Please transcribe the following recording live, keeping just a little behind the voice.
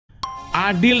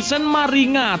Adilson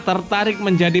tertarik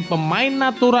menjadi pemain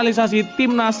naturalisasi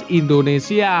Timnas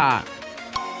Indonesia.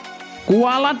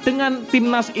 Kualat dengan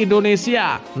Timnas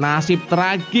Indonesia, nasib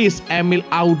tragis Emil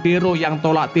Audero yang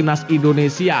tolak Timnas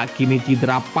Indonesia kini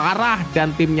cedera parah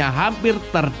dan timnya hampir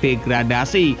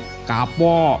terdegradasi.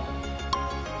 Kapok.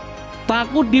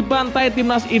 Takut dibantai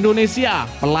Timnas Indonesia,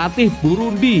 pelatih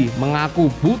Burundi mengaku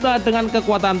buta dengan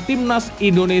kekuatan Timnas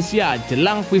Indonesia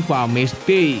jelang FIFA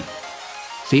Matchday.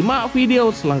 Simak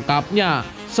video selengkapnya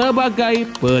sebagai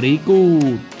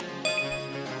berikut.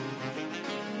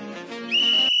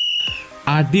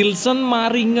 Adilson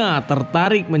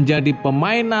tertarik menjadi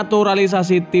pemain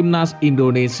naturalisasi Timnas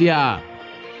Indonesia.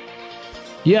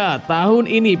 Ya, tahun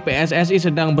ini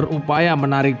PSSI sedang berupaya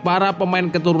menarik para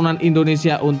pemain keturunan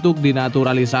Indonesia untuk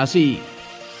dinaturalisasi.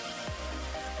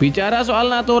 Bicara soal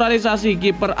naturalisasi,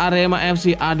 kiper Arema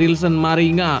FC Adilson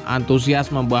antusias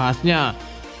membahasnya.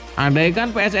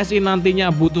 Andaikan PSSI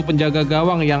nantinya butuh penjaga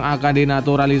gawang yang akan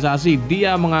dinaturalisasi,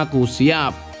 dia mengaku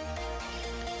siap.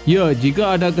 Ya,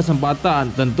 jika ada kesempatan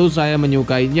tentu saya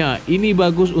menyukainya. Ini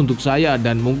bagus untuk saya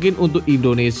dan mungkin untuk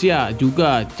Indonesia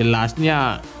juga,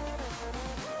 jelasnya.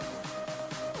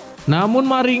 Namun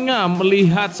Maringa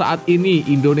melihat saat ini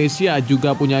Indonesia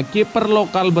juga punya kiper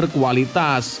lokal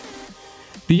berkualitas.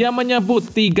 Dia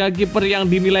menyebut 3 kiper yang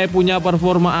dinilai punya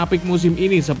performa apik musim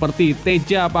ini seperti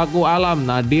Teja Paku Alam,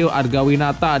 Nadeo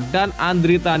Argawinata, dan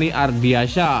Andritani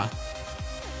Ardiasya.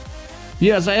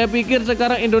 Ya, saya pikir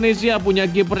sekarang Indonesia punya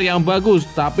kiper yang bagus,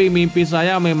 tapi mimpi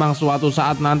saya memang suatu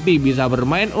saat nanti bisa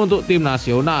bermain untuk tim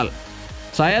nasional.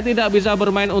 Saya tidak bisa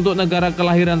bermain untuk negara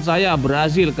kelahiran saya,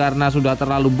 Brasil, karena sudah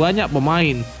terlalu banyak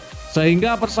pemain,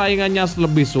 sehingga persaingannya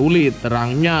lebih sulit,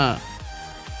 terangnya.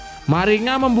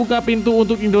 Maringa membuka pintu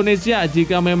untuk Indonesia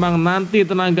jika memang nanti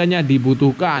tenaganya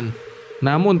dibutuhkan.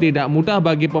 Namun tidak mudah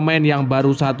bagi pemain yang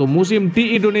baru 1 musim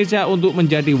di Indonesia untuk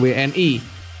menjadi WNI.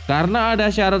 Karena ada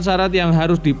syarat-syarat yang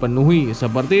harus dipenuhi,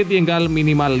 seperti tinggal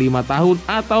minimal 5 tahun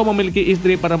atau memiliki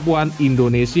istri perempuan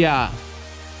Indonesia.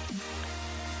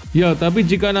 Ya, tapi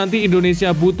jika nanti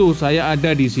Indonesia butuh, saya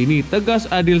ada di sini, tegas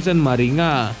Adilson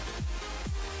Maringa.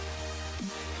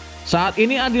 Saat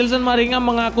ini Adilson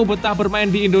mengaku betah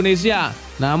bermain di Indonesia,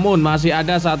 namun masih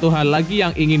ada satu hal lagi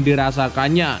yang ingin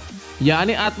dirasakannya,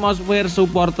 yakni atmosfer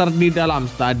supporter di dalam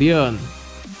stadion.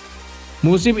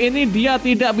 Musim ini dia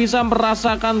tidak bisa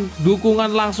merasakan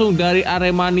dukungan langsung dari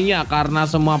Aremania karena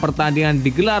semua pertandingan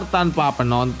digelar tanpa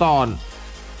penonton.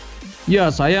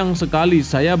 Ya, sayang sekali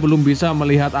saya belum bisa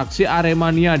melihat aksi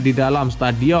Aremania di dalam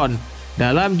stadion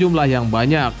dalam jumlah yang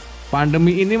banyak.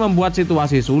 Pandemi ini membuat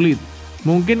situasi sulit.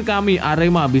 Mungkin kami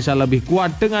Arema bisa lebih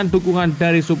kuat dengan dukungan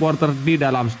dari supporter di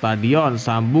dalam stadion,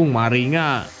 sambung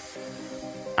Maringa.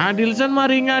 Adilson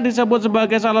disebut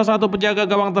sebagai salah satu penjaga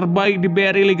gawang terbaik di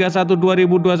BRI Liga 1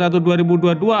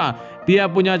 2021-2022. Dia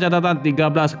punya catatan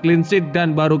 13 clean sheet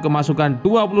dan baru kemasukan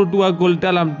 22 gol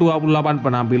dalam 28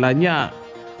 penampilannya.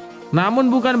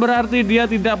 Namun bukan berarti dia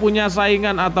tidak punya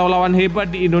saingan atau lawan hebat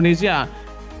di Indonesia.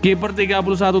 Kiper 31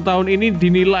 tahun ini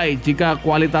dinilai jika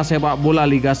kualitas sepak bola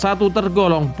Liga 1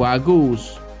 tergolong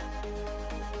bagus.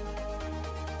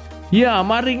 Ya,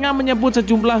 Maringa menyebut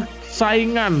sejumlah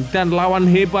saingan dan lawan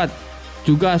hebat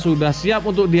juga sudah siap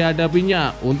untuk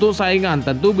dihadapinya. Untuk saingan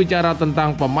tentu bicara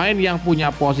tentang pemain yang punya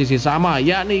posisi sama,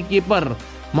 yakni kiper.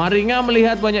 Maringa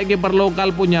melihat banyak kiper lokal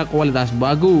punya kualitas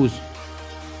bagus.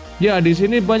 Ya, di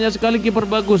sini banyak sekali kiper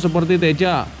bagus seperti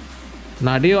Teja,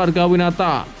 Nadeo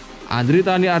Argawinata,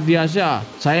 Andritani Ardiasya.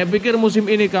 Saya pikir musim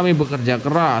ini kami bekerja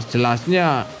keras,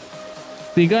 jelasnya.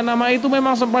 3 nama itu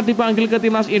memang sempat dipanggil ke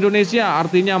Timnas Indonesia,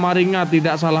 artinya Maringa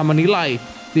tidak salah menilai.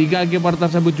 3 kiper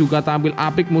tersebut juga tampil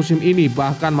apik musim ini,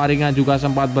 bahkan Maringa juga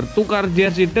sempat bertukar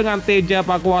jersey dengan Teja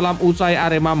Paku Alam usai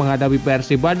Arema menghadapi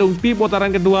Persib Bandung di putaran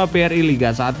kedua BRI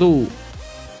Liga 1.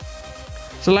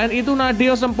 Selain itu,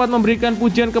 Nadeo sempat memberikan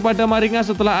pujian kepada Maringa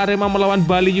setelah Arema melawan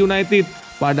Bali United.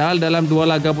 Padahal dalam 2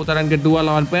 laga putaran kedua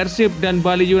lawan Persib dan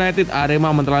Bali United, Arema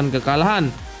menelan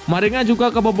kekalahan. Maringa juga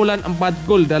kebobolan 4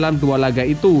 gol dalam 2 laga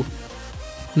itu.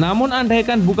 Namun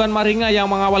andaikan bukan Maringa yang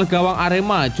mengawal gawang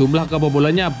Arema, jumlah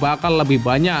kebobolannya bakal lebih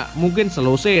banyak, mungkin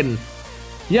Selosin.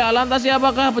 Ya, lantas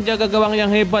siapakah penjaga gawang yang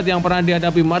hebat yang pernah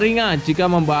dihadapi Maringa? Jika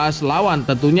membahas lawan,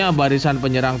 tentunya barisan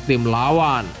penyerang tim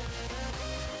lawan.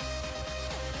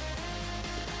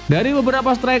 Dari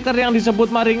beberapa striker yang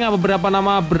disebut Maringa, beberapa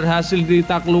nama berhasil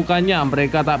ditaklukkannya.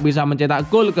 Mereka tak bisa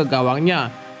mencetak gol ke gawangnya,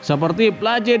 seperti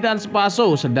Plaje dan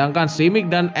Spaso, sedangkan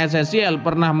Simic dan Esenciel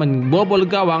pernah membobol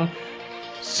gawang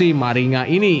si Maringa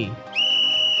ini.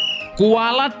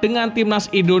 Kualat dengan Timnas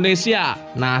Indonesia,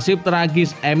 nasib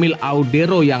tragis Emil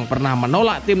Audero yang pernah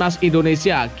menolak Timnas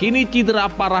Indonesia kini cedera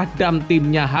parah dan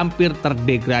timnya hampir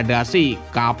terdegradasi,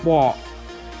 kapok.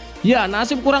 Ya,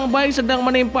 nasib kurang baik sedang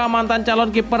menimpa mantan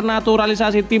calon kiper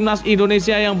naturalisasi Timnas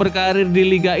Indonesia yang berkarir di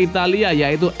Liga Italia,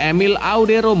 yaitu Emil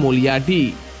Audero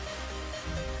Mulyadi.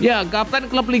 Ya, kapten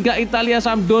klub Liga Italia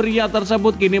Sampdoria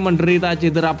tersebut kini menderita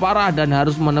cedera parah dan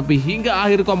harus menepi hingga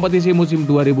akhir kompetisi musim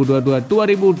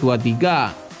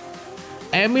 2022-2023.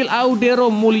 Emil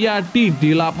Audero Mulyadi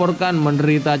dilaporkan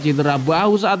menderita cedera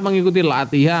bahu saat mengikuti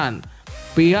latihan.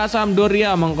 Pihak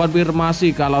Sampdoria mengkonfirmasi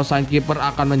kalau sang kiper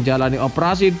akan menjalani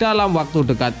operasi dalam waktu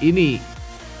dekat ini.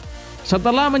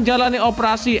 Setelah menjalani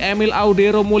operasi, Emil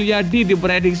Audero Mulyadi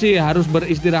diprediksi harus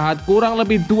beristirahat kurang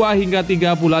lebih 2 hingga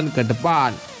 3 bulan ke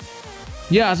depan.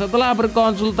 Ya, setelah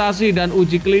berkonsultasi dan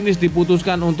uji klinis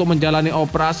diputuskan untuk menjalani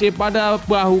operasi pada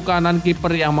bahu kanan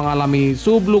kiper yang mengalami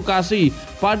sublokasi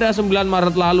pada 9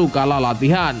 Maret lalu kala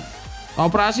latihan.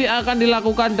 Operasi akan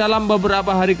dilakukan dalam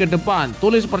beberapa hari ke depan,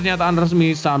 tulis pernyataan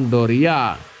resmi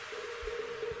Sampdoria.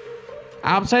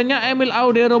 Absennya Emil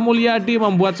Audero Mulyadi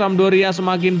membuat Sampdoria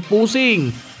semakin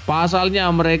pusing. Pasalnya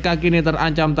mereka kini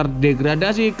terancam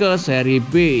terdegradasi ke Serie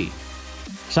B.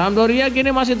 Sampdoria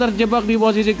kini masih terjebak di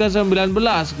posisi ke-19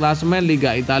 klasemen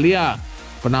Liga Italia.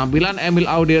 Penampilan Emil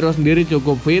Audero sendiri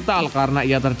cukup vital karena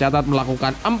ia tercatat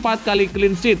melakukan 4 kali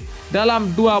clean sheet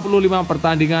dalam 25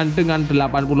 pertandingan dengan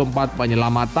 84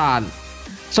 penyelamatan.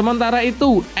 Sementara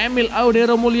itu, Emil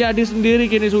Audero Mulyadi sendiri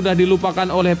kini sudah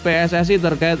dilupakan oleh PSSI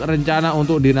terkait rencana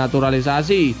untuk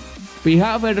dinaturalisasi.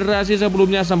 Pihak federasi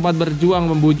sebelumnya sempat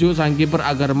berjuang membujuk sang kiper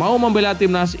agar mau membela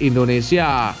Timnas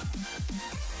Indonesia.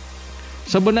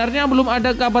 Sebenarnya belum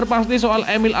ada kabar pasti soal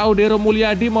Emil Audero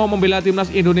Mulyadi mau membela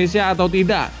Timnas Indonesia atau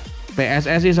tidak.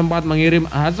 PSSI sempat mengirim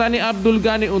Hassani Abdul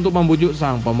Ghani untuk membujuk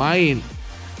sang pemain.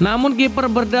 Namun kiper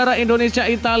berdarah Indonesia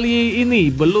Italia ini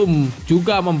belum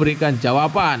juga memberikan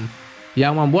jawaban,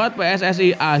 yang membuat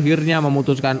PSSI akhirnya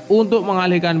memutuskan untuk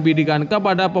mengalihkan bidikan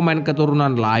kepada pemain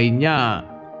keturunan lainnya.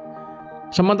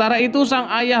 Sementara itu, sang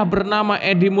ayah bernama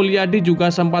Edi Mulyadi juga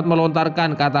sempat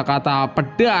melontarkan kata-kata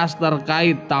pedas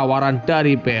terkait tawaran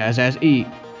dari PSSI.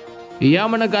 Ia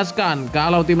menegaskan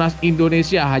kalau Timnas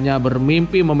Indonesia hanya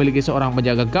bermimpi memiliki seorang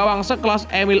penjaga gawang sekelas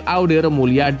Emil Audero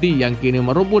Mulyadi yang kini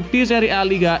merumput di Serie A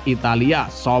Liga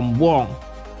Italia. Sombong.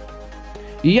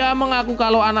 Ia mengaku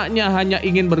kalau anaknya hanya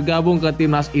ingin bergabung ke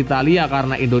Timnas Italia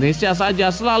karena Indonesia saja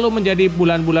selalu menjadi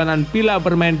bulan-bulanan bila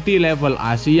bermain di level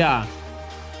Asia.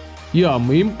 Ya,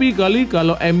 mimpi kali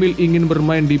kalau Emil ingin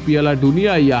bermain di Piala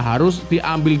Dunia, ya harus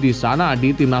diambil di sana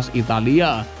di Timnas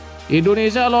Italia.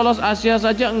 Indonesia lolos Asia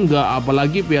saja enggak,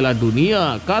 apalagi Piala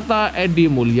Dunia, kata Edi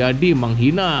Mulyadi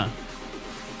menghina.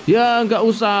 Ya enggak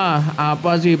usah,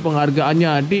 apa sih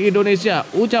penghargaannya di Indonesia,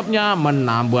 ucapnya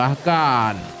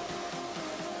menambahkan.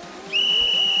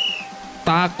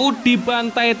 Takut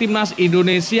dibantai Timnas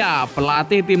Indonesia,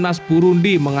 pelatih Timnas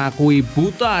Burundi mengakui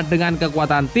buta dengan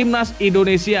kekuatan Timnas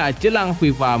Indonesia jelang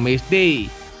FIFA Matchday.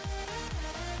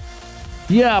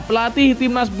 Ya, pelatih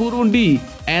Timnas Burundi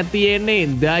Etienne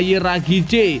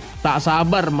Ndayiragije tak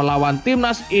sabar melawan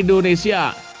Timnas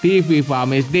Indonesia di FIFA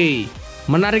Matchday.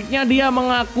 Menariknya, dia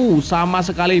mengaku sama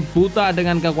sekali buta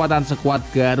dengan kekuatan skuad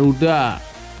Garuda.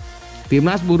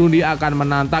 Timnas Burundi akan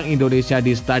menantang Indonesia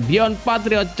di Stadion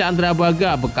Patriot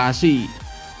Candrabaga, Bekasi.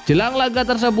 Jelang laga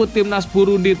tersebut, Timnas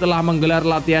Burundi telah menggelar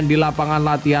latihan di lapangan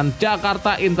latihan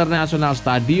Jakarta International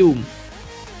Stadium.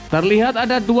 Terlihat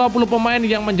ada 20 pemain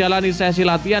yang menjalani sesi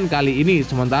latihan kali ini,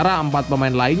 sementara 4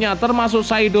 pemain lainnya termasuk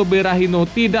Saido Berahino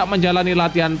tidak menjalani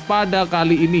latihan pada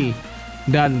kali ini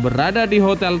dan berada di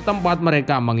hotel tempat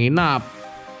mereka menginap.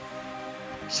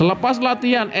 Selepas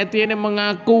latihan, Etienne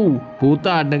mengaku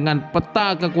buta dengan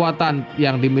peta kekuatan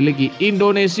yang dimiliki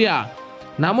Indonesia.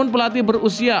 Namun pelatih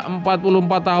berusia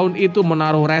 44 tahun itu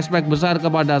menaruh respek besar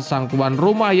kepada sang tuan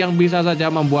rumah yang bisa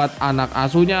saja membuat anak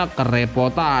asuhnya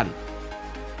kerepotan.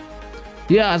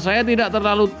 Ya, saya tidak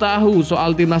terlalu tahu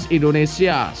soal Timnas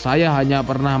Indonesia. Saya hanya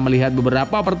pernah melihat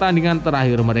beberapa pertandingan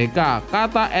terakhir mereka,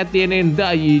 kata Etienne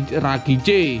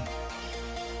Ndayiragije.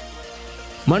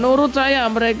 Menurut saya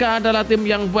mereka adalah tim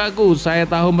yang bagus, saya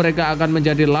tahu mereka akan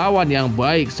menjadi lawan yang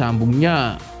baik,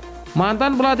 sambungnya.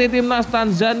 Mantan pelatih Timnas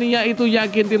Tanzania itu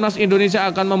yakin Timnas Indonesia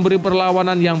akan memberi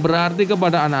perlawanan yang berarti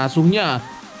kepada anak asuhnya.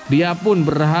 Dia pun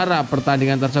berharap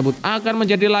pertandingan tersebut akan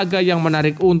menjadi laga yang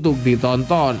menarik untuk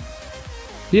ditonton.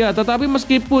 Ya, tetapi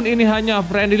meskipun ini hanya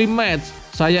friendly match,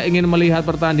 saya ingin melihat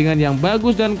pertandingan yang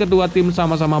bagus dan kedua tim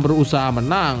sama-sama berusaha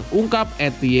menang, ungkap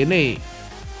Etienne.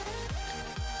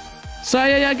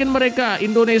 Saya yakin mereka,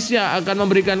 Indonesia, akan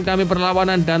memberikan kami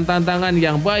perlawanan dan tantangan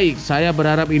yang baik. Saya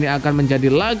berharap ini akan menjadi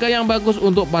laga yang bagus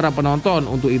untuk para penonton.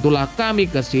 Untuk itulah kami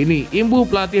kesini, imbuh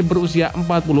pelatih berusia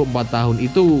 44 tahun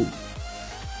itu.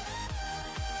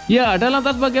 Ya, dan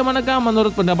lantas bagaimanakah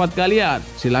menurut pendapat kalian?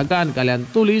 Silakan kalian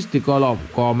tulis di kolom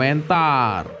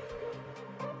komentar.